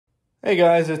Hey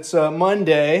guys, it's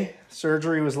Monday.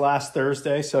 Surgery was last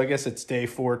Thursday, so I guess it's day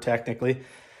 4 technically.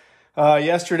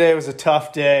 Yesterday was a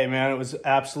tough day, man. It was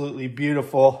absolutely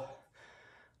beautiful.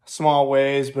 Small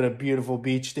waves, but a beautiful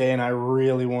beach day, and I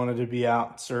really wanted to be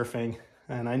out surfing.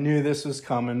 And I knew this was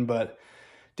coming, but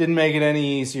didn't make it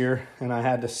any easier, and I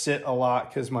had to sit a lot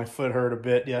because my foot hurt a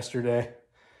bit yesterday.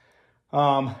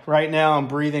 Right now I'm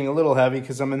breathing a little heavy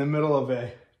because I'm in the middle of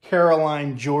a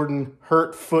Caroline Jordan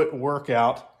hurt foot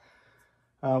workout.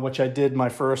 Which I did my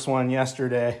first one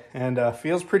yesterday, and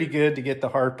feels pretty good to get the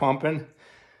heart pumping.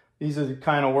 These are the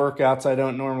kind of workouts I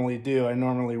don't normally do. I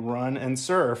normally run and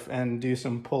surf and do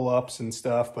some pull-ups and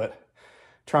stuff, but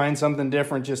trying something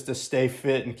different just to stay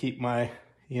fit and keep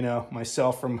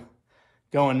myself from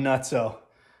going nutso.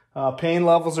 Pain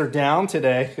levels are down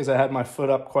today because I had my foot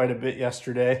up quite a bit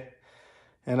yesterday,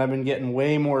 and I've been getting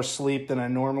way more sleep than I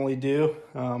normally do.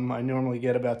 I normally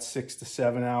get about 6 to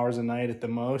 7 hours a night at the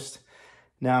most.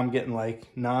 Now I'm getting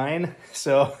like 9,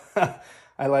 so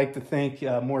I like to think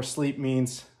more sleep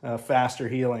means faster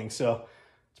healing, so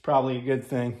it's probably a good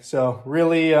thing. So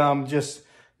really just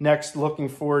next looking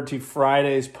forward to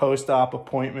Friday's post-op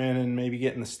appointment and maybe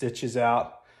getting the stitches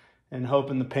out and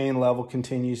hoping the pain level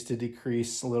continues to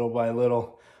decrease little by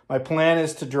little. My plan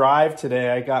is to drive today.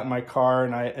 I got in my car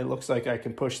and it looks like I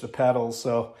can push the pedals,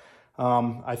 so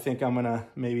I think I'm gonna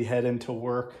maybe head into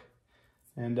work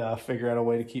and figure out a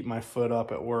way to keep my foot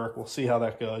up at work. We'll see how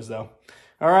that goes, though.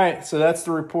 All right, so that's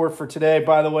the report for today.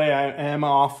 By the way, I am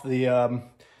off the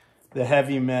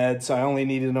heavy meds. I only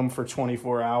needed them for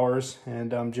 24 hours,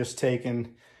 and I'm just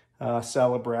taking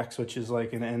Celebrex, which is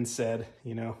like an NSAID,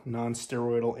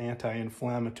 non-steroidal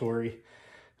anti-inflammatory,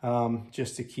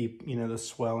 just to keep, the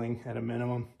swelling at a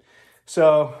minimum.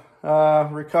 So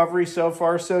recovery so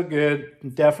far so good.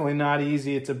 Definitely not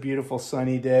easy. It's a beautiful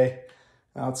sunny day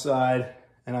outside,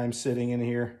 and I'm sitting in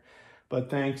here.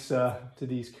 But thanks to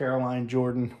these Caroline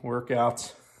Jordan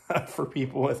workouts for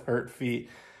people with hurt feet,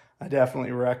 I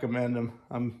definitely recommend them.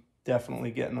 I'm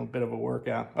definitely getting a bit of a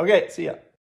workout. Okay, see ya.